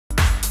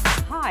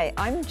Hi,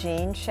 I'm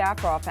Jean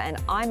Shafiroff, and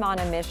I'm on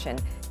a mission.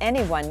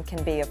 Anyone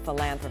can be a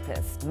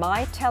philanthropist.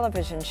 My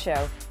television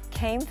show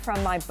came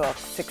from my book,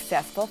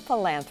 Successful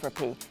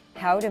Philanthropy,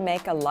 How to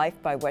Make a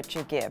Life by What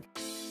You Give.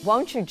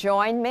 Won't you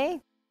join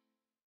me?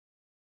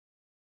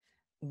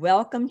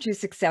 Welcome to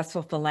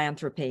Successful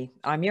Philanthropy.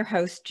 I'm your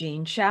host,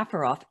 Jean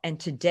Shafiroff, and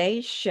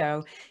today's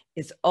show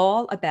is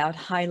all about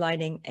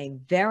highlighting a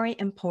very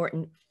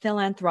important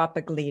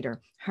philanthropic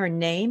leader. Her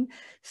name,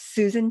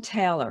 Susan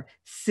Taylor.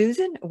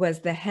 Susan was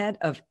the head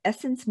of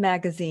Essence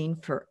magazine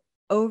for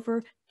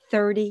over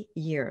 30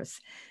 years.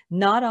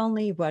 Not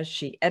only was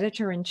she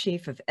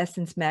editor-in-chief of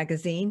Essence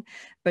magazine,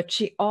 but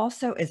she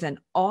also is an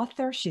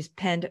author. She's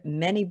penned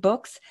many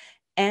books,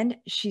 and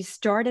she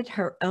started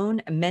her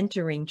own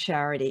mentoring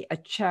charity, a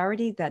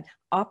charity that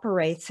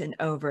operates in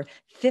over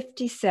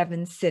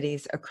 57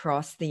 cities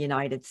across the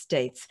United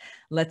States.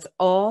 Let's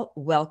all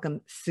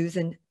welcome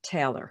Susan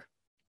Taylor.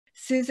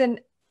 Susan,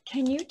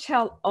 can you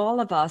tell all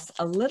of us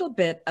a little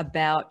bit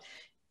about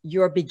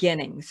your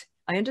beginnings?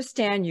 I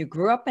understand you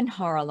grew up in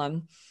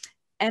Harlem,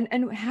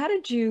 and how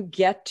did you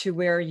get to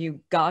where you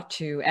got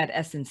to at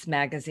Essence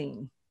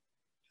magazine?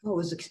 Oh, it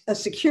was a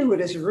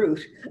circuitous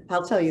route.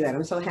 I'll tell you that.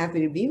 I'm so happy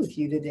to be with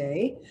you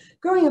today.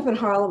 Growing up in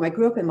Harlem, I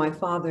grew up in my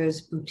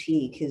father's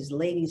boutique, his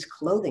ladies'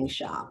 clothing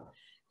shop.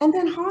 And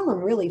then Harlem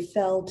really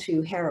fell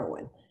to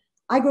heroin.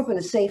 I grew up in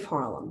a safe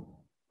Harlem,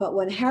 but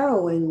when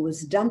heroin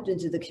was dumped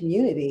into the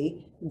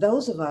community,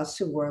 those of us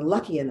who were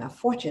lucky enough,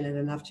 fortunate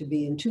enough to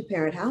be in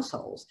two-parent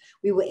households,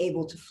 we were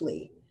able to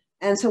flee.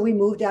 And so we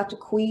moved out to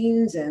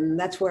Queens, and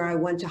that's where I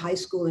went to high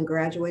school and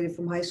graduated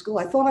from high school.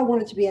 I thought I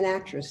wanted to be an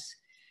actress,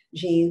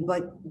 Jean,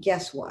 but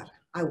guess what?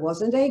 I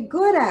wasn't a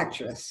good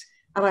actress,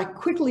 and I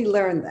quickly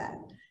learned that.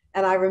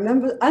 And I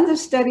remember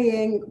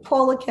understudying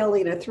Paula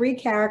Kelly in a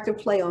 3-character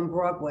play on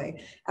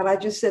Broadway. And I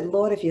just said,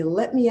 Lord, if you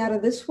let me out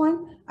of this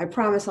one, I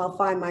promise I'll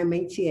find my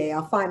métier,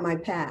 I'll find my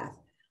path.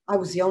 I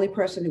was the only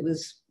person who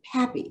was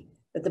happy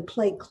that the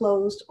play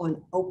closed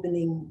on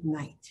opening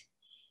night.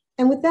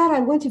 And with that,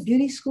 I went to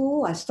beauty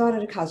school. I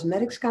started a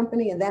cosmetics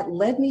company, and that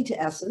led me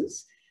to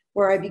Essence,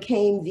 where I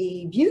became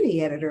the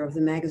beauty editor of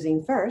the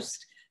magazine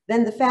first,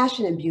 then the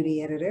fashion and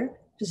beauty editor,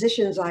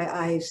 positions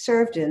I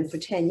served in for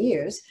 10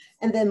 years,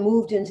 and then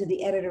moved into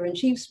the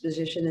editor-in-chief's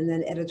position and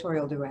then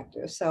editorial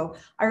director. So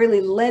I really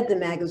led the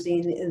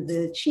magazine in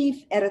the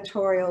chief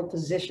editorial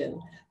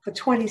position for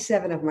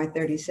 27 of my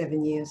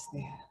 37 years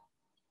there.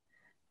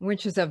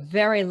 Which is a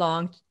very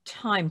long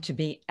time to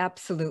be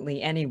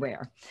absolutely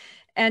anywhere.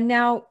 And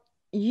now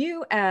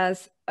you,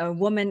 as a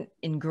woman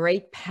in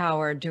great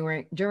power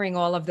during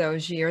all of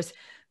those years,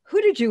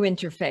 who did you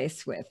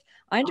interface with?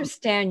 I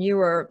understand you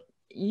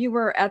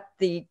were at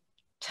the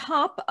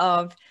top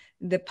of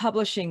the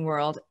publishing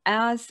world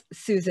as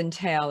Susan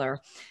Taylor.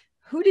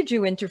 Who did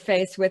you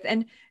interface with,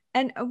 and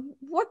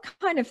what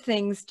kind of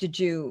things did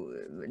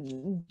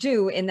you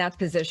do in that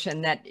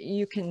position that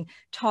you can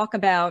talk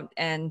about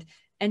and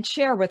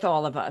share with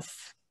all of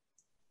us?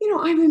 You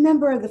know, I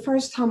remember the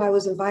first time I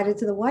was invited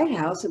to the White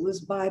House, it was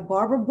by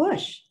Barbara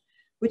Bush,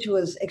 which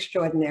was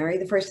extraordinary.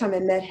 The first time I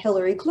met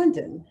Hillary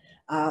Clinton.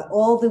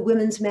 All the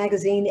women's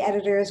magazine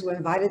editors were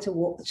invited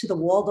to the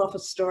Waldorf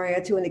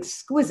Astoria to an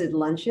exquisite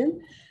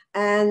luncheon.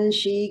 And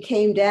she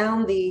came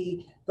down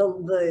the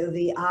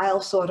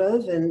aisle sort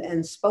of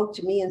and spoke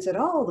to me and said,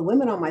 oh, the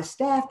women on my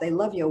staff, they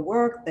love your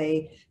work.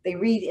 They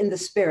read In the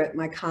Spirit,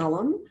 my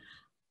column.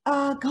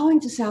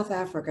 Going to South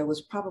Africa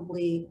was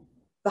probably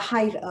the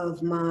height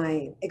of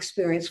my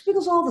experience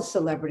because all the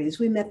celebrities,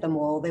 we met them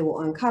all. They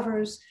were on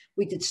covers.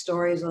 We did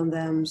stories on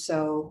them.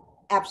 So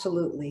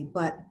absolutely.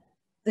 But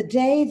the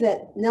day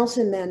that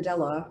Nelson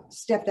Mandela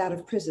stepped out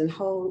of prison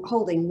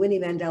holding Winnie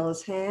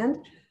Mandela's hand,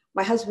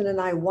 my husband and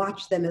I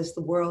watched them as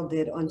the world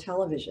did on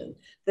television.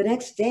 The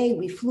next day,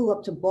 we flew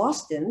up to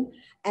Boston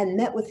and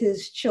met with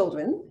his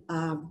children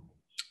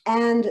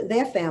and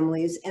their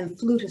families and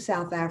flew to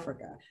South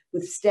Africa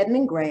with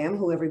Stedman Graham,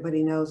 who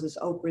everybody knows is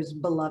Oprah's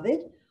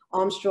beloved,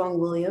 Armstrong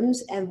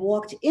Williams, and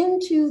walked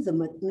into the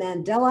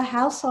Mandela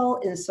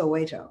household in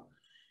Soweto.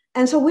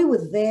 And so we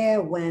were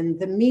there when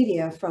the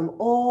media from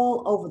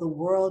all over the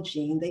world,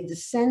 Jean, they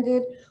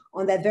descended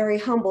on that very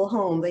humble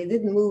home. They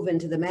didn't move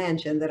into the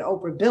mansion that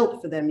Oprah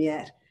built for them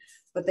yet,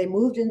 but they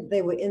moved in,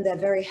 they were in that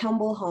very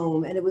humble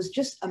home. And it was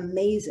just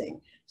amazing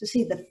to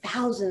see the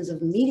thousands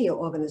of media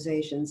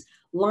organizations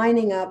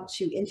lining up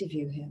to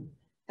interview him.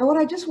 And what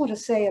I just want to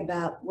say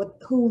about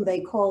whom they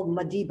called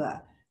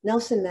Madiba,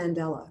 Nelson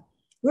Mandela,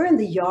 we're in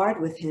the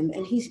yard with him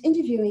and he's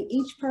interviewing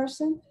each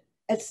person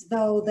as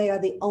though they are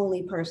the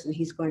only person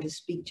he's going to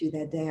speak to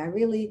that day. I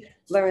really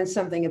learned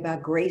something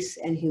about grace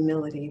and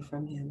humility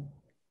from him.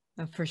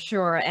 For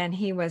sure. And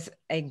he was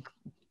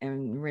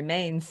and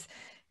remains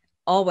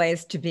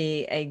always to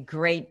be a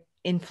great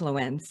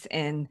influence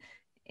in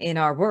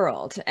our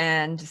world,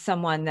 and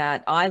someone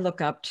that I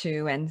look up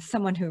to, and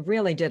someone who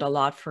really did a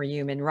lot for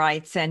human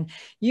rights. And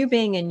you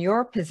being in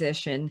your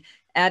position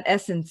at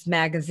Essence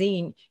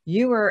magazine,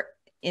 you were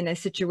in a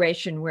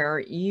situation where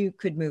you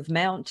could move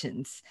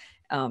mountains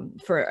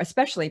for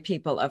especially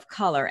people of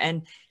color.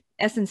 And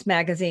Essence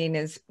magazine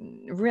is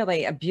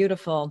really a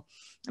beautiful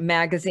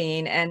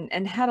magazine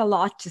and had a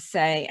lot to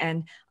say,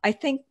 and I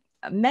think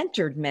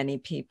mentored many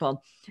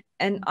people.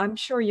 And I'm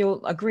sure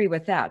you'll agree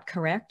with that,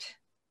 correct?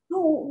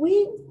 Oh,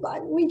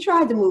 we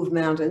tried to move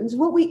mountains.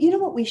 What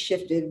we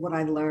shifted, what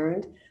I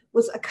learned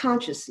was a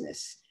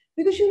consciousness.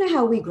 Because you know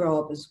how we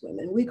grow up as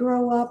women. We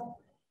grow up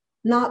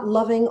not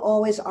loving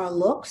always our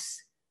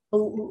looks,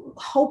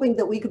 hoping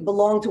that we could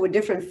belong to a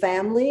different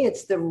family.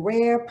 It's the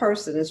rare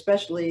person,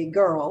 especially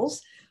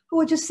girls,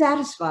 who are just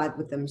satisfied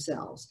with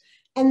themselves.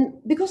 And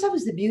because I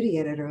was the beauty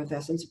editor of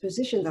Essence, a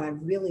position that I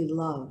really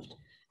loved,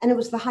 and it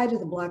was the height of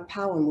the Black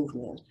Power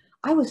movement,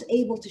 I was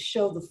able to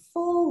show the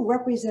full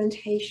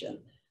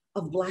representation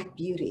of Black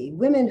beauty,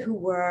 women who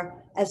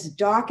were as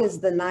dark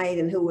as the night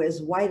and who were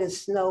as white as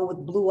snow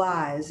with blue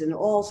eyes and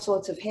all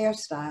sorts of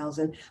hairstyles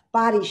and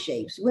body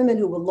shapes, women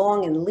who were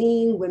long and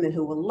lean, women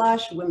who were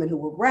lush, women who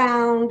were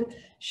round,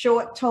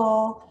 short,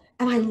 tall.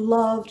 And I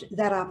loved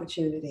that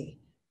opportunity,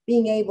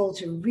 being able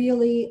to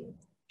really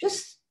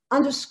just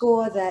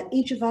underscore that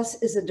each of us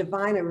is a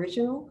divine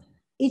original.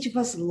 Each of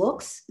us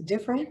looks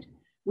different.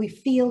 We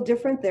feel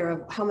different. There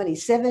are how many?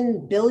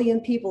 7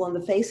 billion people on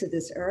the face of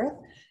this earth,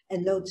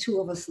 and no two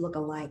of us look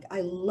alike.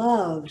 I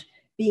loved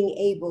being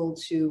able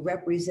to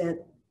represent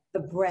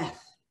the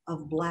breadth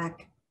of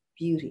Black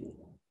beauty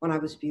when I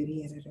was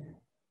beauty editor.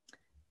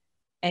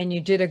 And you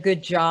did a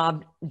good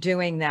job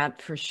doing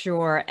that for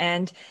sure.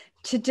 And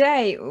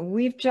today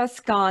we've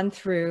just gone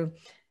through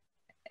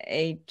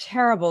a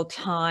terrible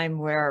time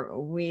where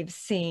we've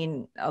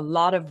seen a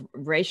lot of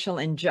racial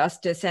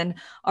injustice, and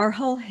our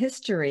whole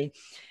history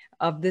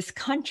of this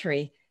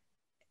country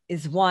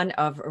is one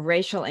of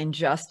racial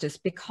injustice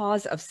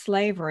because of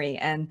slavery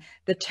and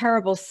the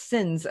terrible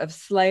sins of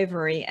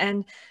slavery.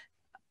 And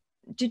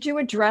did you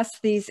address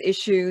these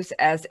issues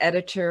as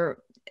editor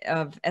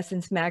of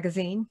Essence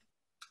magazine?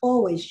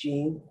 Always,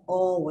 Jean,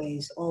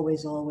 always,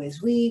 always,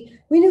 always. We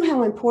knew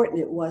how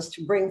important it was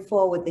to bring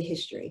forward the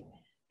history,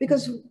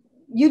 because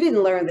you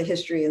didn't learn the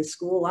history in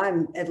school.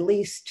 I'm at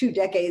least 2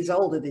 decades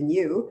older than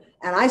you,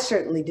 and I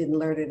certainly didn't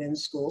learn it in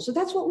school. So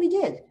that's what we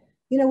did.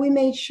 You know, we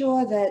made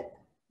sure that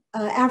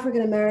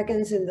African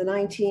Americans in the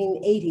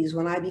 1980s,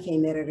 when I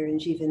became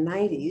editor-in-chief in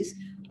 90s,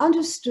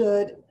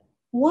 understood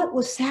what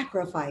was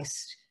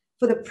sacrificed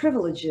for the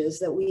privileges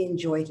that we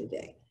enjoy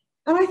today.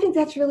 And I think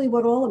that's really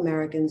what all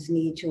Americans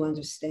need to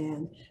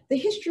understand. The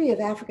history of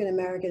African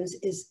Americans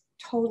is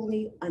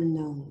totally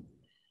unknown.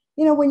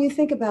 You know, when you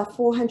think about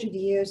 400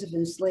 years of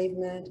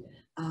enslavement,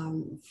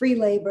 free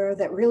labor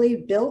that really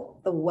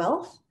built the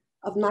wealth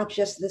of not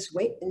just this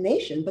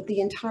nation, but the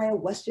entire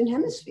Western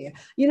Hemisphere.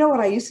 You know what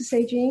I used to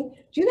say, Jean?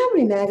 Do you know how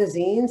many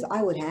magazines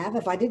I would have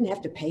if I didn't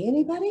have to pay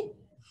anybody?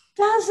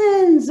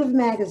 Dozens of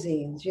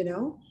magazines, you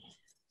know?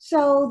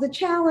 So the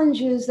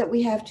challenges that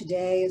we have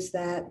today is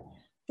that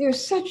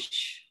there's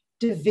such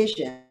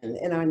division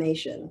in our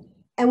nation.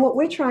 And what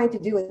we're trying to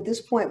do at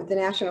this point with the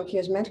National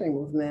Cares Mentoring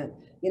Movement,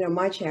 you know,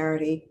 my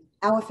charity,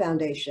 our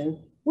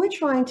foundation, we're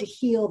trying to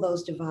heal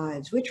those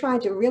divides. We're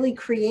trying to really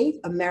create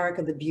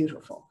America the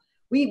Beautiful.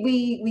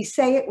 We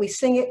say it, we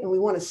sing it, and we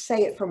want to say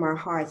it from our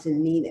hearts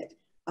and mean it.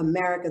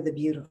 America the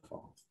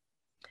Beautiful.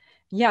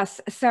 Yes.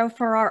 So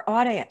for our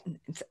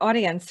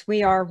audience,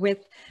 we are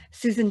with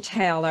Susan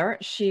Taylor.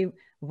 She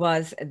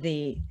was at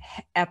the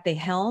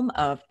helm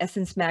of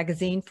Essence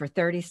magazine for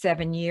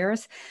 37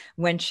 years.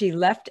 When she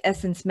left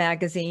Essence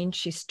magazine,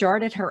 she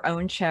started her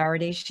own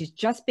charity. She's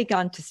just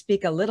begun to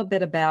speak a little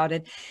bit about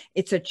it.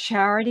 It's a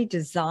charity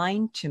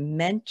designed to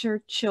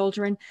mentor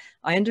children.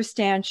 I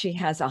understand she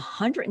has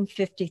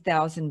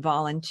 150,000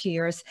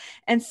 volunteers.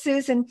 And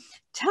Susan,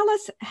 tell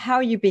us how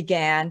you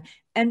began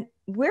and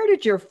where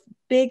did your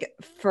big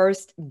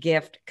first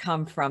gift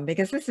come from?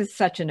 Because this is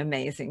such an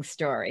amazing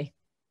story.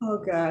 Oh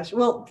gosh,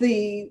 well,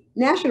 the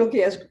National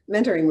Cares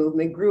Mentoring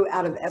Movement grew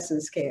out of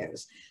Essence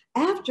Cares.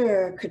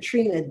 After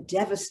Katrina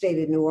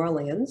devastated New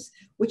Orleans,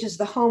 which is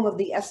the home of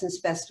the Essence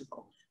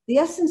Festival. The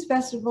Essence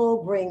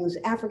Festival brings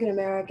African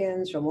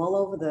Americans from all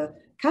over the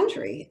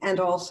country and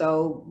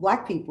also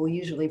Black people,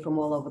 usually from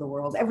all over the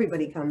world.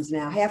 Everybody comes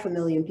now,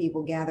 500,000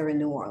 people gather in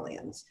New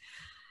Orleans.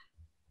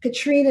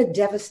 Katrina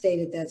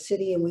devastated that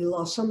city and we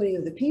lost so many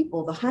of the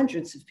people, the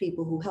hundreds of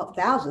people who helped,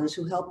 thousands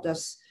who helped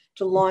us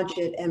to launch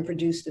it and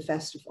produce the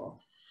festival.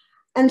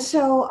 And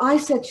so I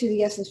said to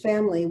the Essence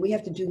family, we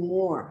have to do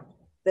more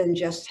than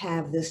just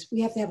have this.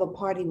 We have to have a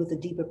party with a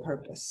deeper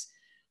purpose.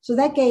 So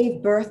that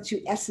gave birth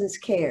to Essence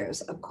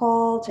Cares, a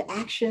call to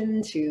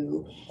action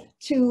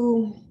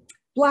to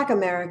Black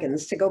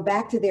Americans to go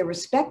back to their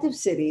respective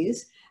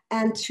cities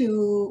and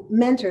to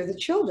mentor the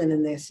children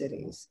in their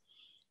cities.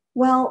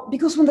 Well,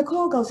 because when the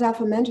call goes out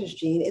for mentors,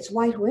 Jean, it's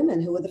white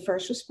women who are the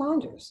first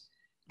responders.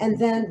 And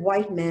then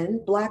white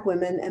men, Black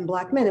women, and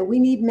Black men. And we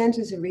need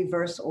mentors in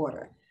reverse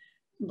order.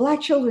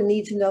 Black children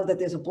need to know that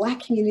there's a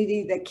Black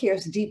community that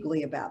cares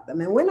deeply about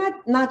them. And we're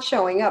not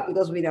showing up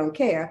because we don't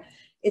care.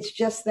 It's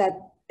just that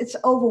it's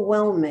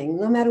overwhelming.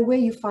 No matter where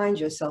you find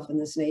yourself in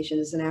this nation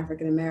as an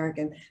African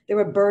American, there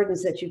are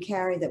burdens that you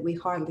carry that we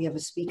hardly ever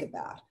speak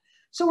about.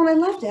 So when I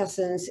left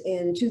Essence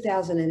in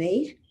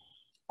 2008,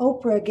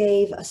 Oprah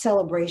gave a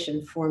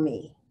celebration for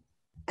me.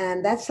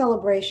 And that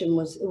celebration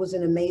it was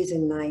an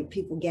amazing night.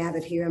 People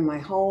gathered here in my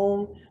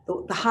home,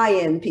 the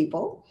high-end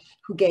people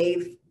who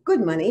gave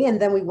good money.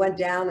 And then we went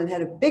down and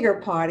had a bigger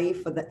party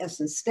for the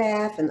Essence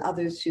staff and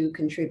others who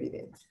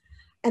contributed.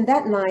 And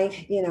that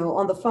night,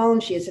 on the phone,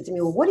 she had said to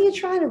me, well, what are you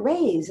trying to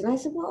raise? And I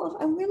said, well,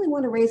 I really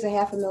want to raise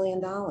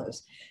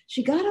 $500,000.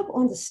 She got up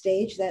on the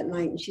stage that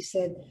night and she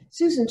said,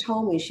 Susan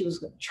told me she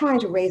was trying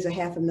to raise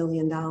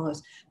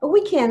 $500,000, but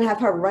we can't have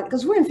her run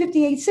because we're in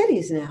 58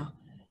 cities now.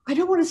 I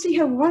don't want to see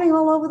her running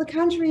all over the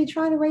country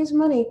trying to raise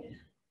money.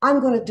 I'm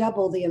going to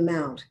double the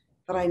amount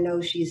that I know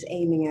she's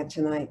aiming at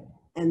tonight.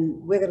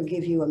 And we're going to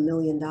give you $1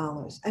 million.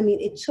 I mean,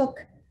 it took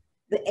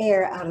the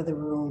air out of the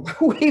room.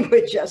 We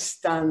were just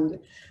stunned.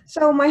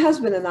 So my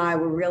husband and I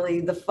were really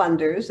the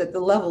funders at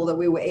the level that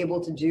we were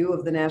able to do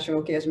of the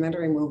National Cares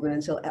Mentoring Movement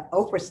until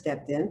Oprah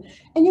stepped in.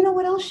 And you know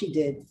what else she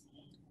did?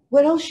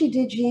 What else she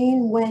did,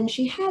 Jean, when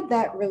she had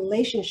that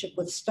relationship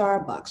with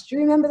Starbucks. Do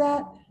you remember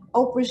that?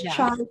 Oprah's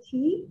chai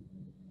tea?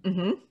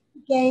 Mm-hmm.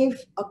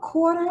 Gave a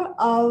quarter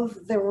of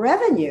the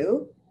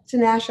revenue to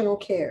National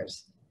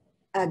Cares,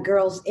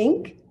 Girls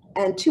Inc.,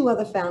 and 2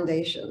 other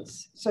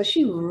foundations. So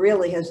she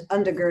really has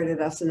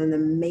undergirded us in an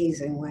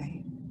amazing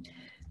way.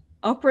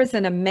 Oprah's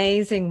an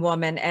amazing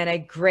woman and a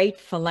great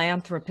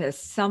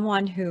philanthropist,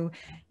 someone who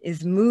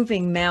is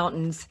moving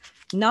mountains,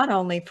 not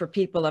only for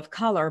people of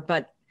color,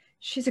 but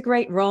she's a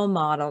great role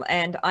model.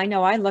 And I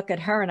know I look at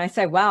her and I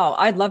say, wow,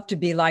 I'd love to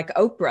be like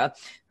Oprah.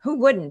 Who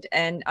wouldn't?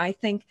 And I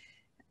think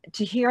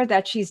to hear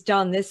that she's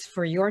done this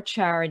for your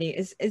charity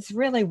is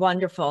really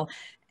wonderful.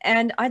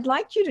 And I'd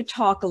like you to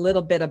talk a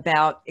little bit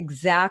about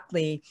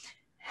exactly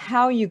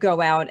how you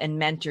go out and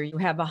mentor. You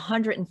have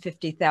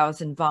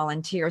 150,000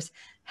 volunteers.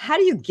 How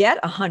do you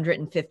get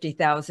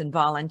 150,000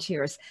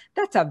 volunteers?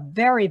 That's a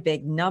very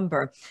big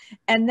number.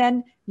 And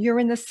then you're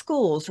in the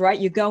schools, right?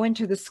 You go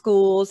into the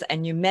schools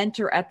and you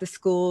mentor at the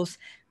schools.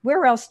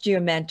 Where else do you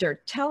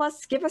mentor? Tell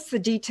us, give us the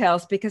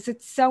details, because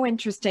it's so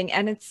interesting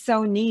and it's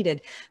so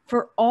needed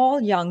for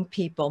all young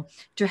people.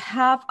 To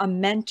have a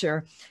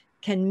mentor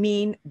can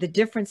mean the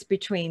difference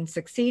between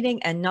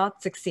succeeding and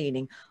not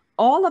succeeding.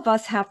 All of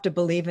us have to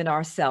believe in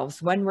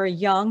ourselves. When we're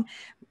young,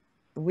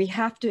 we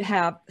have to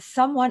have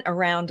someone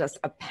around us,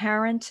 a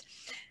parent,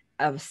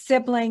 a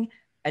sibling,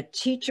 a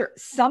teacher,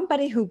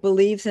 somebody who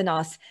believes in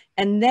us,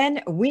 and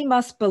then we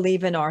must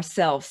believe in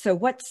ourselves. So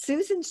what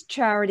Susan's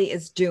charity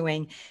is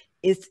doing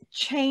is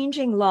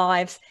changing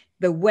lives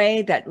the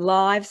way that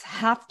lives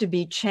have to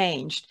be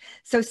changed.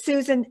 So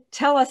Susan,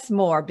 tell us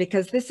more,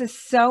 because this is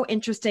so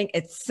interesting.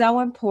 It's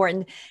so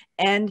important.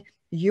 And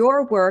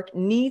your work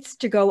needs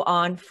to go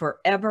on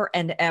forever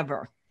and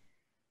ever.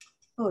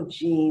 Oh,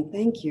 Jean,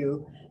 thank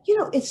you.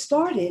 It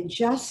started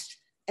just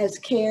as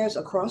CARES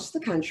across the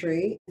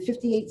country,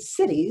 58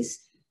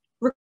 cities,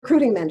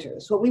 recruiting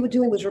mentors. What we were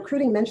doing was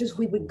recruiting mentors.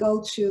 We would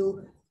go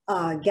to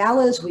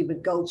galas, we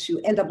would go to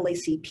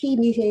NAACP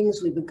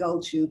meetings, we would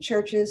go to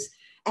churches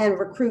and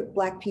recruit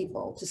Black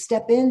people to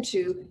step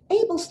into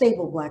able,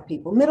 stable Black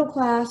people, middle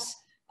class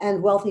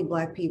and wealthy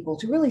Black people,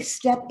 to really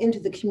step into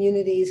the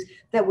communities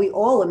that we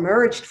all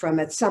emerged from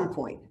at some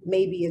point,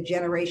 maybe a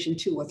generation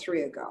 2 or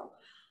 3 ago.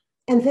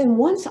 And then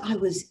once I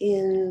was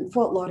in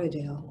Fort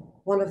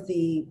Lauderdale, one of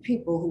the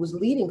people who was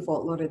leading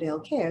Fort Lauderdale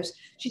CARES,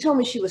 she told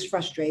me she was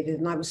frustrated,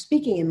 and I was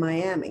speaking in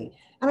Miami.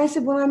 And I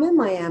said, when I'm in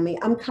Miami,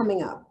 I'm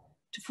coming up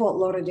to Fort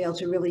Lauderdale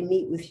to really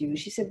meet with you.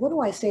 She said, what do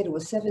I say to a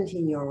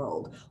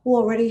 17-year-old who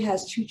already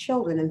has 2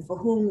 children and for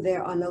whom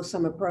there are no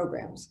summer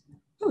programs?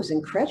 I was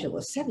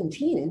incredulous,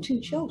 17 and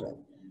 2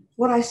 children.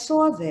 What I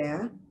saw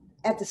there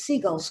at the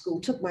Seagull School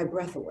took my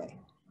breath away.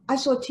 I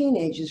saw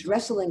teenagers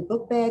wrestling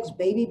book bags,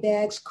 baby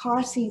bags,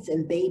 car seats,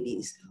 and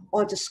babies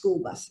onto school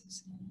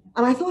buses.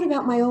 And I thought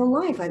about my own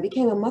life. I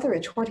became a mother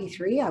at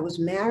 23. I was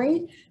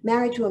married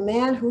to a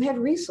man who had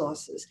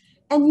resources.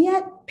 And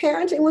yet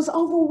parenting was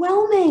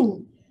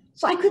overwhelming.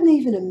 So I couldn't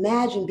even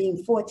imagine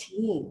being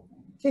 14,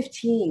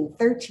 15,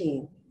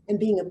 13, and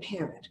being a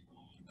parent.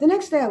 The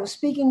next day I was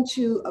speaking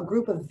to a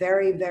group of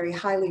very, very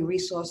highly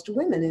resourced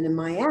women in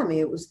Miami.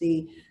 It was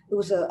the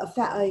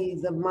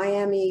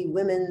Miami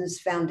Women's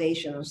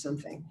Foundation or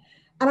something.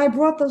 And I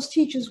brought those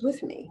teachers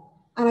with me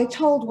and I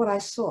told what I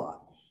saw.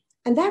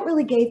 And that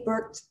really gave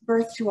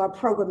birth to our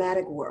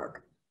programmatic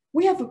work.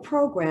 We have a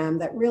program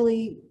that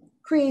really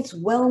creates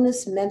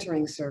wellness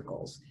mentoring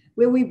circles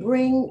where we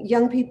bring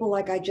young people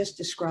like I just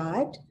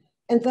described,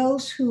 and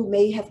those who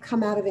may have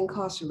come out of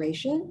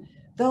incarceration,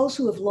 those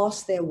who have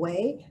lost their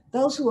way,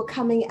 those who are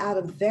coming out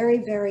of very,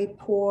 very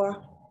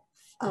poor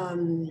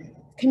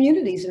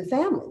communities and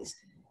families.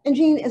 And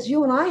Jean, as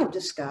you and I have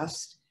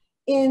discussed,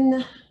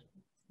 in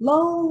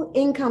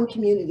low-income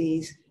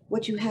communities,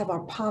 what you have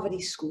are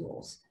poverty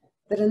schools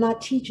that are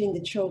not teaching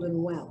the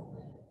children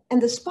well.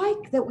 And the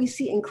spike that we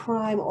see in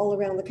crime all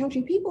around the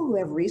country, people who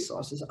have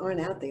resources aren't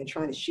out there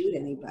trying to shoot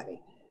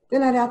anybody. They're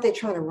not out there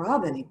trying to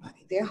rob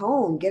anybody. They're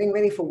home getting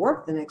ready for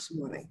work the next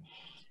morning.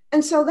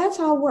 And so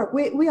that's our work.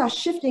 We are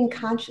shifting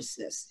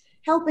consciousness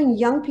helping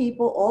young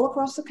people all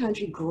across the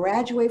country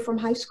graduate from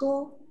high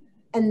school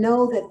and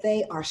know that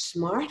they are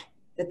smart,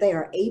 that they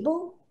are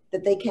able,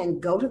 that they can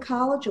go to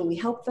college, and we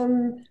help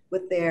them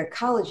with their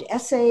college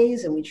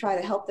essays, and we try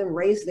to help them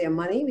raise their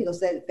money because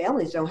their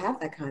families don't have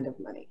that kind of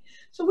money.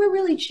 So we're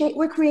really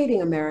we're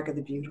creating America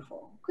the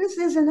Beautiful, because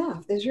there's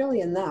enough. There's really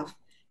enough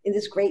in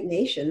this great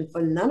nation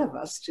for none of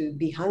us to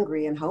be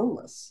hungry and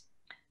homeless.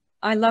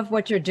 I love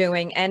what you're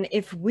doing. And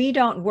if we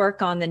don't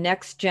work on the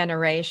next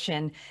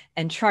generation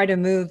and try to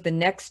move the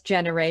next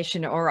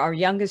generation or our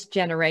youngest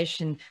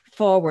generation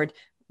forward,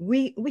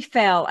 we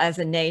fail as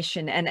a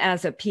nation and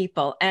as a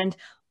people. And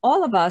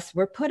all of us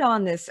were put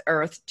on this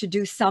earth to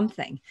do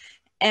something.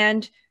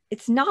 And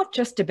it's not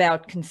just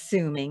about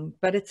consuming,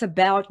 but it's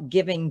about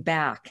giving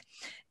back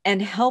and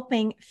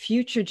helping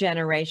future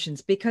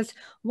generations, because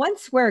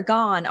once we're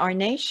gone, our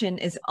nation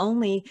is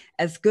only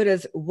as good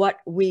as what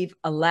we've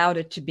allowed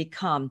it to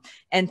become.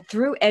 And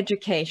through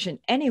education,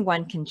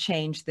 anyone can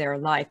change their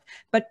life,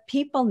 but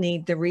people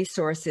need the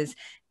resources.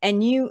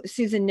 And you,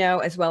 Susan, know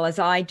as well as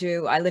I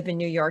do, I live in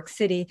New York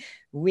City,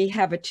 we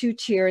have a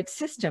two-tiered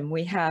system.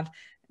 We have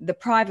the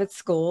private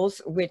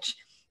schools, which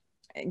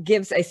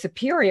gives a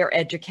superior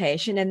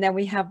education, and then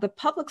we have the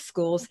public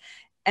schools.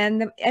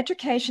 And the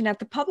education at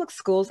the public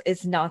schools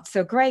is not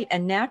so great.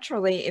 And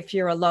naturally, if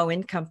you're a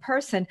low-income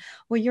person,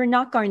 well, you're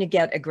not going to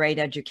get a great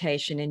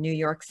education in New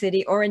York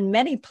City or in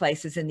many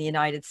places in the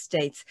United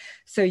States.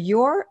 So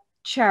your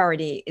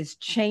charity is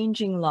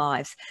changing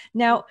lives.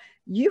 Now,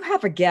 you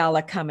have a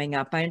gala coming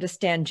up, I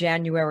understand,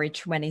 January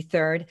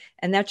 23rd,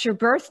 and that's your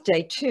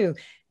birthday too.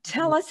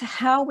 Tell us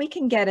how we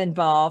can get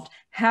involved,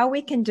 how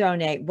we can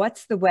donate,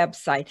 what's the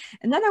website?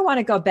 And then I want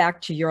to go back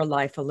to your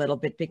life a little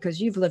bit,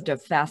 because you've lived a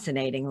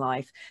fascinating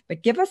life.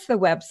 But give us the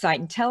website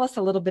and tell us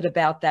a little bit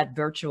about that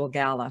virtual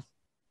gala.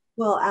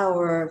 Well,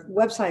 our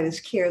website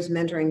is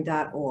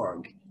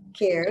caresmentoring.org,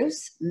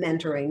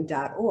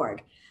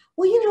 caresmentoring.org.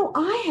 Well, you know,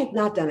 I had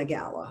not done a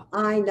gala.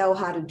 I know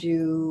how to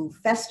do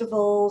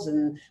festivals,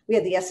 and we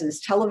had the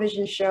Essence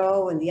television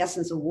show and the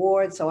Essence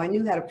Awards, so I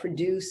knew how to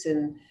produce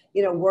and,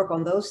 you know, work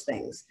on those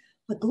things.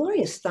 But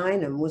Gloria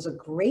Steinem was a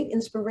great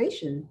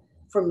inspiration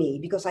for me,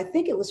 because I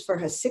think it was for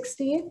her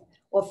 60th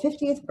or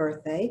 50th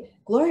birthday.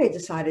 Gloria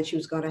decided she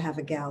was going to have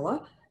a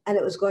gala, and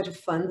it was going to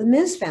fund the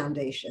Ms.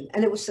 Foundation,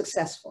 and it was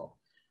successful.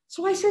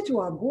 So I said to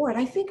our board,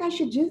 I think I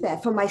should do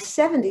that for my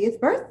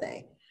 70th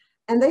birthday.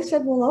 And they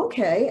said, well,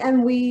 okay.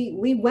 And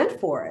we went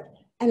for it.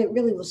 And it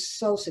really was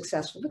so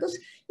successful because,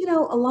 you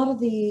know, a lot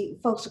of the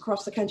folks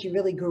across the country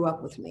really grew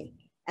up with me.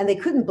 And they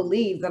couldn't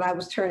believe that I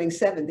was turning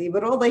 70,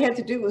 but all they had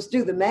to do was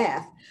do the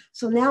math.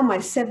 So now my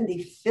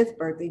 75th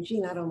birthday,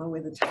 Jean, I don't know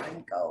where the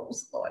time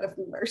goes. Lord have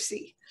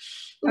mercy.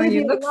 Oh,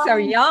 you look so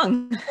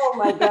young. Oh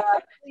my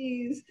God,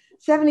 please.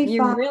 75.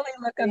 You really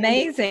look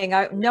amazing.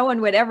 No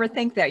one would ever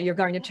think that you're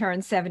going to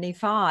turn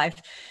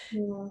 75.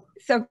 Yeah.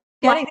 So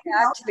getting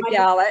back to the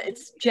gala,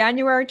 it's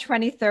January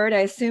 23rd.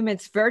 I assume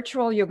it's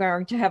virtual. You're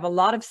going to have a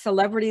lot of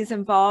celebrities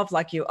involved,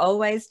 like you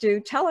always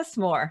do. Tell us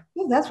more.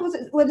 Well, that's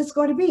what it's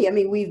going to be. I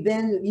mean,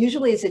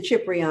 usually it's a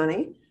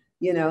Cipriani,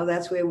 you know,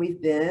 that's where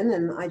we've been.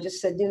 And I just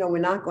said, you know, we're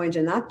not going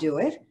to not do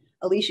it.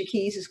 Alicia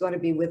Keys is going to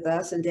be with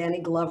us, and Danny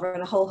Glover,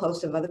 and a whole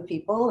host of other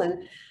people.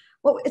 And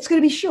well, it's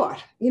going to be short.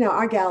 You know,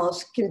 our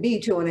galas can be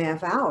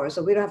 2.5 hours,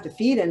 so we don't have to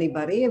feed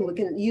anybody, and we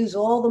can use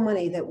all the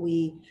money that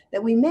we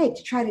make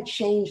to try to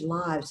change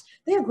lives.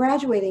 They are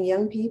graduating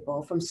young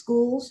people from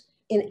schools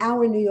in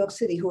our New York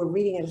City who are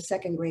reading at a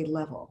second grade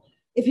level.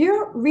 If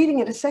you're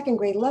reading at a second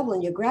grade level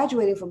and you're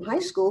graduating from high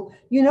school,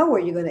 you know where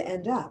you're going to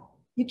end up.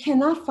 You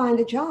cannot find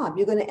a job.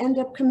 You're going to end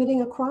up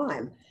committing a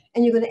crime,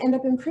 and you're going to end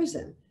up in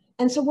prison.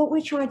 And so what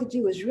we're trying to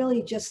do is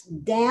really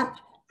just damp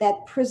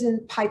that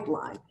prison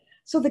pipeline.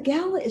 So the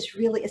gala is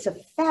really, it's a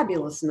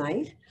fabulous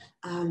night.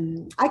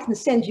 I can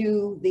send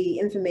you the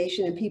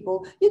information, and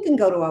you can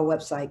go to our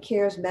website,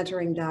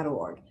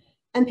 caresmentoring.org,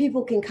 and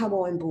people can come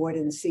on board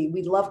and see.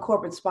 We love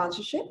corporate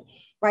sponsorship.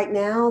 Right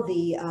now,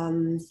 the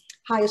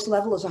highest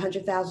level is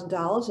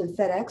 $100,000, and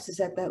FedEx is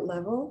at that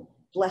level.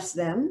 Bless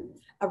them.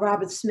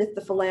 Robert Smith,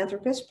 the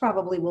philanthropist,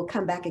 probably will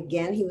come back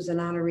again. He was an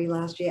honoree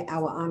last year,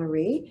 our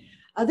honoree.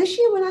 This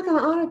year, we're not going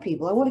to honor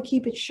people. I want to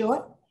keep it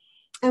short.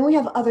 And we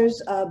have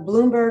others,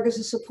 Bloomberg is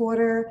a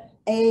supporter,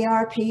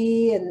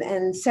 AARP,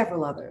 and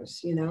several others,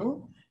 you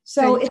know.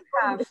 So it's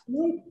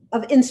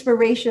of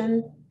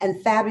inspiration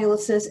and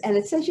fabulousness. And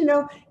it says, you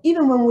know,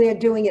 even when we're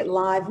doing it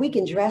live, we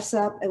can dress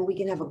up and we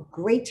can have a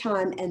great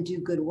time and do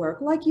good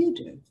work like you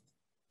do.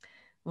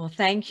 Well,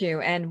 thank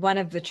you. And one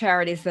of the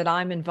charities that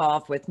I'm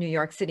involved with, New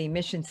York City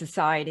Mission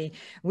Society,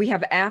 we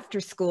have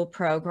after-school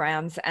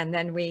programs, and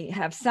then we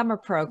have summer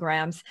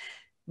programs.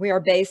 We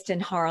are based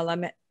in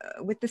Harlem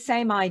with the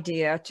same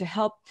idea to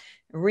help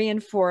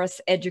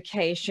reinforce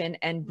education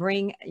and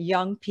bring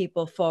young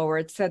people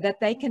forward so that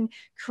they can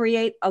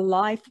create a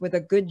life with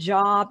a good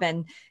job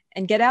and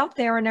get out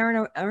there and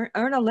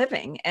earn a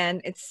living.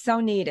 And it's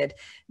so needed.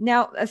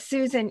 Now,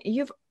 Susan,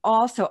 you've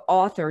also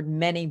authored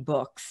many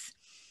books.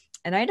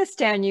 And I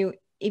understand you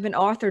even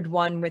authored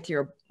one with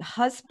your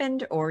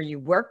husband, or you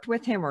worked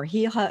with him, or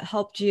he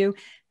helped you.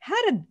 How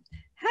did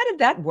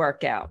that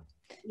work out?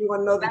 You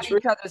want to know the At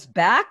truth? each other's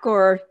back,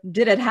 or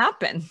did it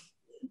happen?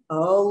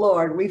 Oh,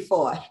 Lord, we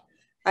fought.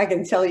 I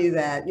can tell you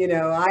that. You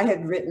know, I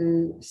had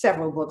written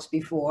several books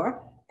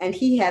before, and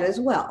he had as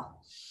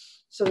well.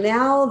 So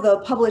now the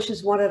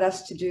publishers wanted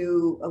us to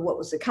do what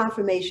was the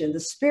confirmation, the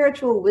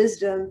spiritual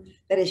wisdom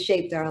that has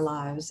shaped our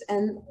lives.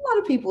 And a lot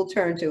of people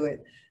turn to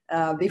it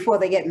before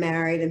they get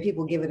married, and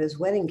people give it as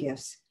wedding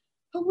gifts.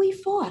 But we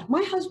fought.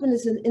 My husband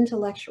is an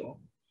intellectual,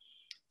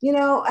 you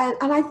know,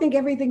 and I think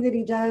everything that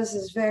he does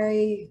is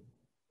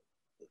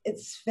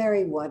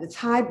it's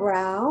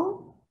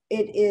highbrow.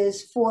 It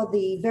is for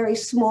the very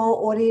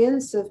small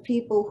audience of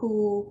people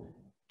who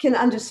can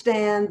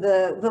understand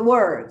the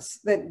words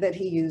that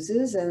he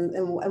uses and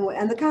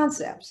the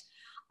concepts.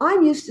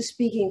 I'm used to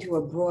speaking to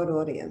a broad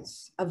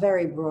audience, a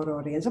very broad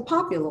audience, a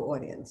popular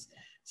audience.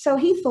 So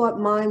he thought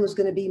mine was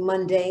going to be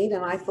mundane,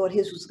 and I thought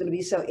his was going to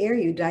be so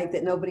erudite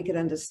that nobody could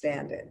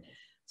understand it.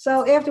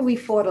 So after we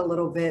fought a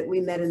little bit,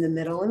 we met in the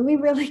middle, and we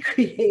really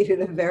created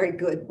a very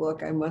good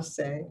book, I must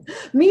say.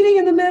 Meeting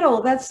in the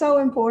middle, that's so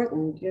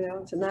important, you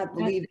know, to not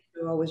believe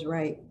you're always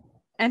right.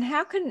 And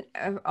how can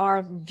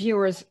our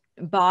viewers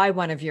buy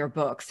one of your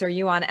books? Are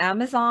you on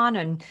Amazon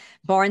and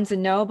Barnes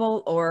and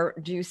Noble, or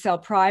do you sell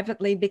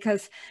privately?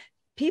 Because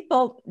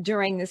people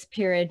during this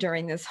period,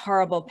 during this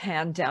horrible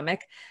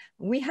pandemic,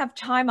 we have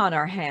time on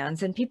our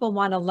hands and people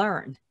want to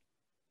learn.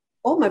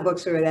 All my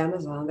books are at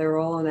Amazon. They're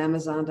all on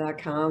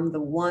Amazon.com. The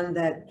one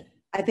that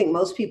I think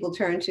most people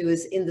turn to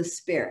is In the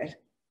Spirit.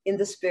 In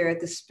the Spirit,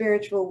 the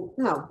spiritual,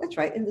 no, that's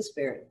right, In the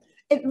Spirit.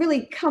 It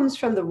really comes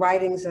from the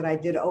writings that I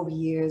did over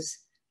years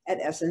at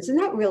Essence. And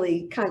that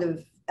really kind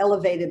of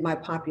elevated my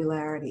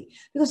popularity.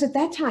 Because at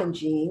that time,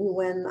 Jean,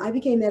 when I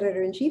became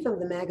editor-in-chief of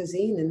the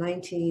magazine in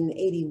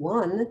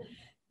 1981,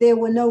 there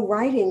were no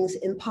writings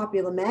in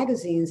popular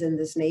magazines in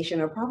this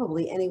nation, or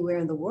probably anywhere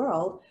in the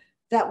world,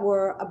 that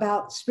were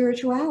about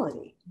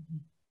spirituality.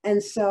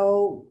 And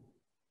so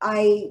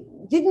I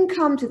didn't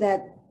come to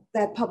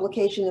that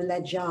publication and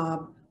that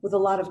job with a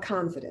lot of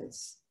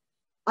confidence.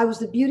 I was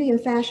the beauty and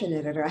fashion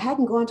editor. I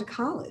hadn't gone to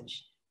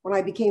college when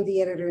I became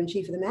the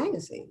editor-in-chief of the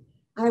magazine.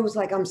 I was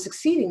like, I'm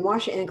succeeding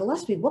Marsha Ann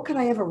Gillespie. What could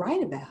I ever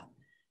write about?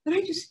 But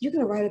you're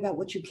going to write about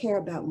what you care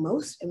about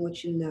most and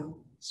what you know,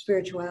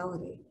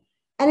 spirituality.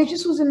 And it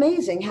just was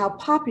amazing how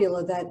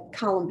popular that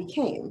column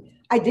became.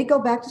 I did go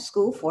back to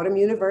school, Fordham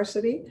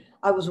University.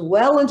 I was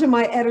well into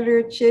my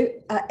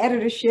editorship. I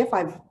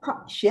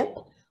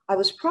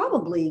was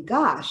probably,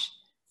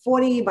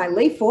 my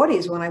late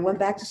 40s when I went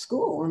back to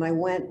school, and I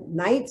went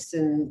nights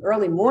and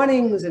early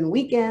mornings and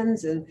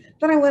weekends. And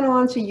then I went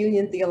on to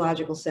Union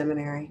Theological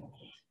Seminary.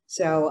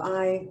 So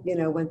I,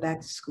 went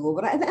back to school.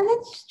 And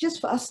that's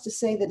just for us to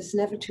say that it's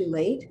never too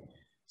late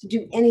to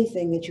do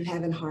anything that you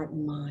have in heart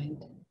and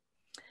mind.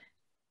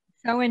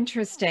 So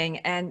interesting.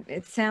 And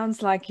it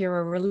sounds like you're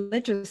a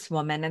religious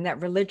woman, and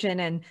that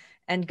religion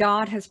and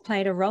God has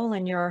played a role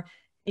in your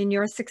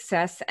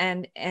success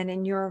and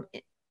in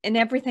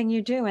everything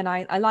you do. And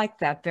I like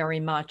that very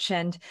much.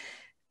 And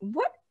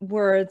what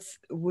words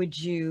would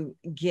you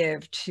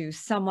give to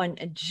someone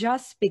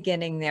just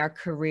beginning their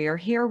career?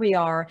 Here we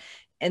are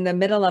in the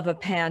middle of a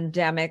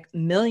pandemic.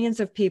 Millions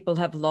of people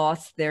have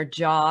lost their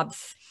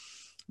jobs.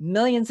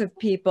 Millions of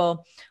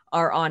people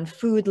are on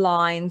food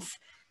lines.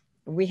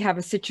 We have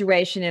a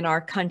situation in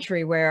our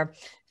country where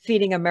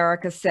Feeding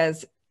America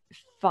says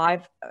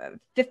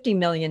 50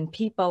 million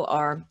people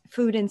are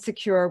food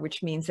insecure,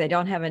 which means they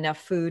don't have enough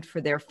food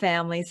for their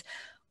families.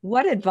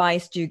 What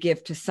advice do you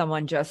give to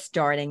someone just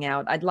starting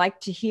out? I'd like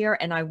to hear,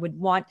 and I would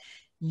want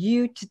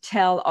you to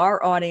tell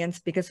our audience,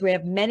 because we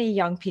have many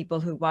young people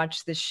who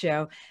watch this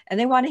show, and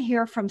they want to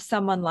hear from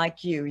someone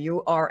like you.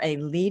 You are a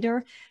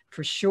leader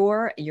for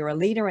sure. You're a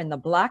leader in the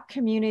Black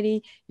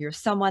community. You're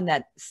someone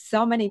that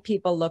so many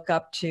people look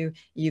up to.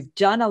 You've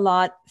done a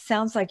lot.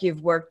 Sounds like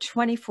you've worked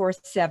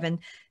 24/7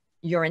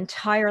 your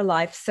entire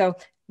life. So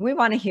we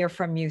want to hear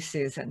from you,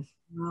 Susan.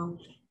 Well,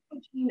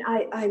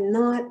 I'm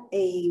not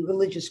a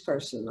religious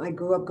person. I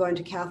grew up going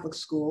to Catholic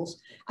schools.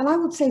 And I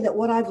would say that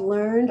what I've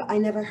learned, I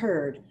never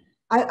heard.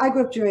 I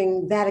grew up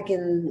during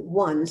Vatican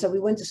I, so we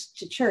went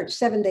to church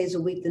 7 days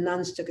a week. The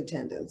nuns took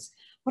attendance.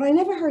 But I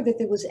never heard that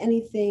there was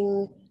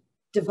anything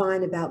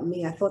divine about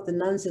me. I thought the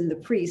nuns and the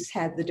priests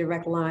had the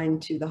direct line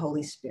to the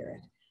Holy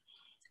Spirit.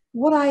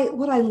 What I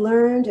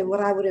learned and what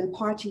I would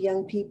impart to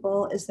young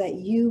people is that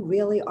you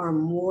really are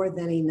more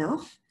than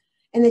enough,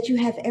 and that you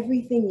have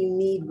everything you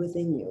need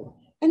within you.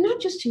 And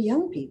not just to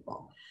young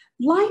people.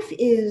 Life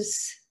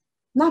is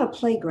not a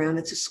playground,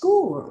 it's a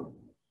schoolroom.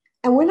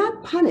 And we're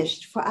not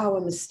punished for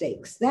our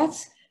mistakes.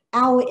 That's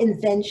our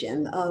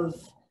invention of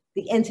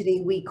the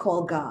entity we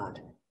call God.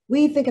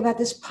 We think about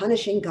this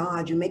punishing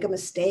God. You make a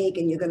mistake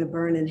and you're going to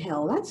burn in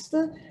hell. That's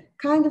the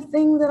kind of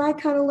thing that I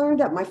kind of learned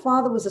up. My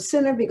father was a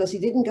sinner because he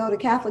didn't go to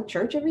Catholic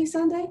church every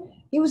Sunday.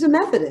 He was a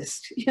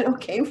Methodist,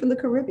 came from the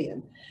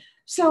Caribbean.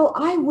 So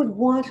I would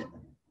want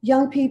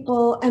young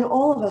people and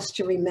all of us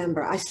to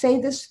remember. I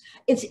say this,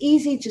 it's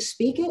easy to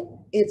speak it,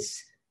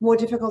 it's more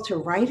difficult to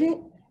write it,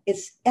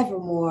 it's ever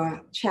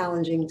more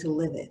challenging to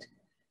live it.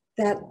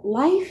 That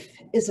life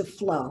is a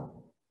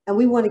flow, and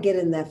we want to get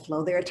in that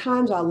flow. There are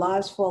times our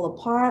lives fall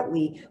apart,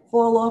 we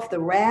fall off the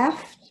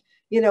raft,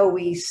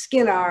 we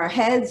skin our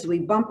heads, we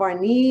bump our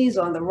knees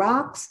on the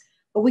rocks,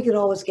 but we can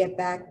always get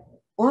back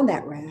on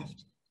that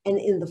raft and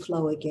in the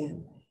flow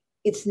again.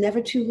 It's never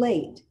too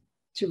late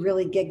to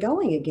really get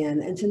going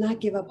again and to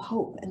not give up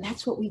hope. And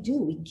that's what we do.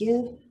 We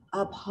give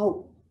up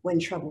hope when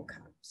trouble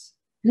comes.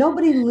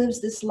 Nobody lives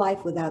this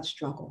life without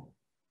struggle.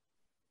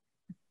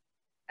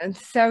 And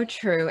so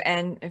true.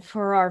 And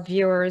for our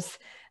viewers,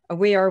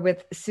 we are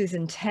with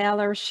Susan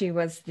Taylor. She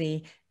was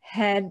the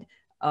head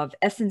of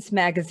Essence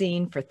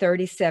Magazine for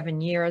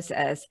 37 years,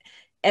 as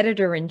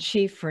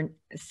editor-in-chief for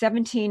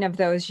 17 of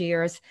those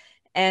years.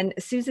 And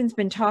Susan's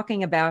been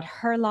talking about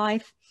her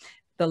life,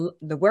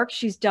 the work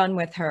she's done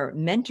with her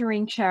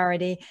mentoring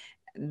charity,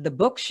 the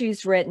book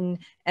she's written,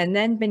 and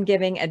then been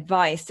giving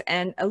advice.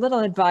 And a little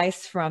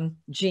advice from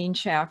Jean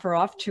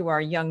Shafiroff to our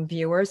young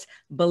viewers: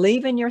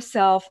 believe in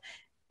yourself.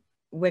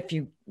 If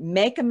you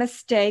make a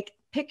mistake,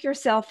 pick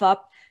yourself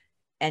up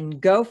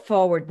and go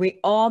forward. We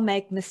all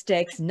make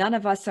mistakes. None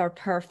of us are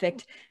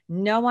perfect.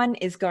 No one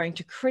is going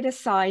to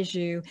criticize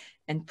you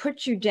and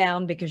put you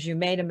down because you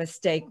made a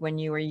mistake when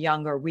you were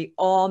younger. We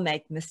all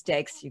make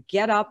mistakes. You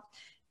get up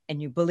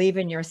and you believe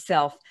in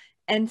yourself.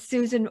 And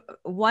Susan,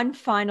 one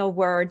final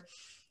word.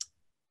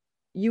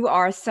 You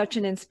are such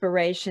an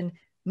inspiration.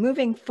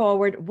 Moving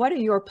forward, what are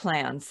your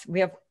plans?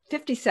 We have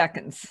 50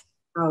 seconds.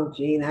 Oh,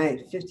 Jean, I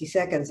had 50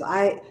 seconds.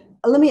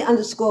 Let me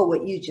underscore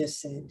what you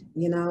just said,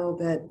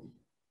 that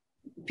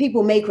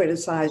people may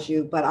criticize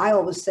you, but I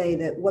always say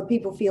that what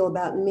people feel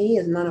about me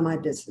is none of my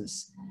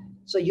business.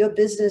 So your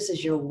business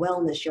is your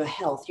wellness, your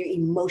health, your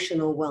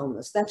emotional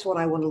wellness. That's what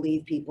I want to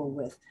leave people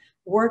with.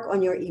 Work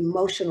on your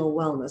emotional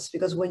wellness,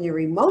 because when you're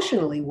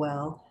emotionally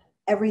well,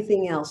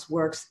 everything else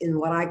works in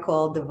what I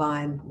call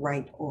divine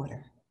right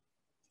order.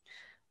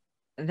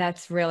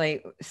 That's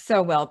really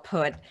so well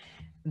put.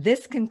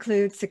 This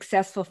concludes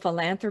Successful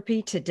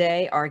Philanthropy.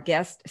 Today, our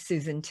guest,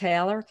 Susan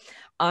Taylor.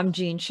 I'm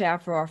Jean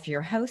Shafiroff,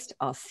 your host.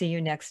 I'll see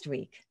you next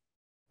week.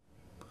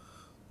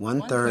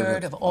 One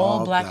third of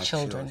all black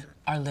children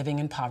are living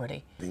in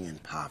poverty.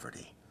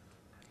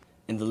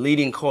 And the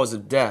leading cause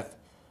of death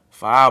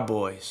for our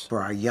boys,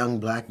 for our young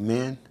black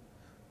men,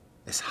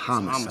 is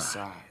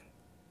homicide.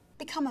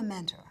 Become a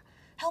mentor.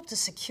 Help to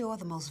secure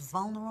the most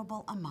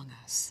vulnerable among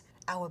us,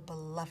 our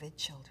beloved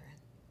children.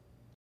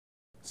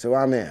 So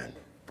I'm in.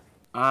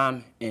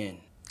 I'm in.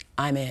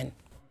 I'm in.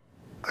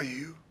 Are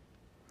you?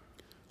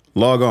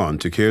 Log on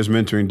to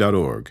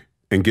caresmentoring.org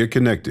and get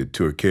connected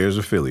to a CARES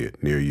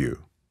affiliate near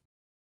you.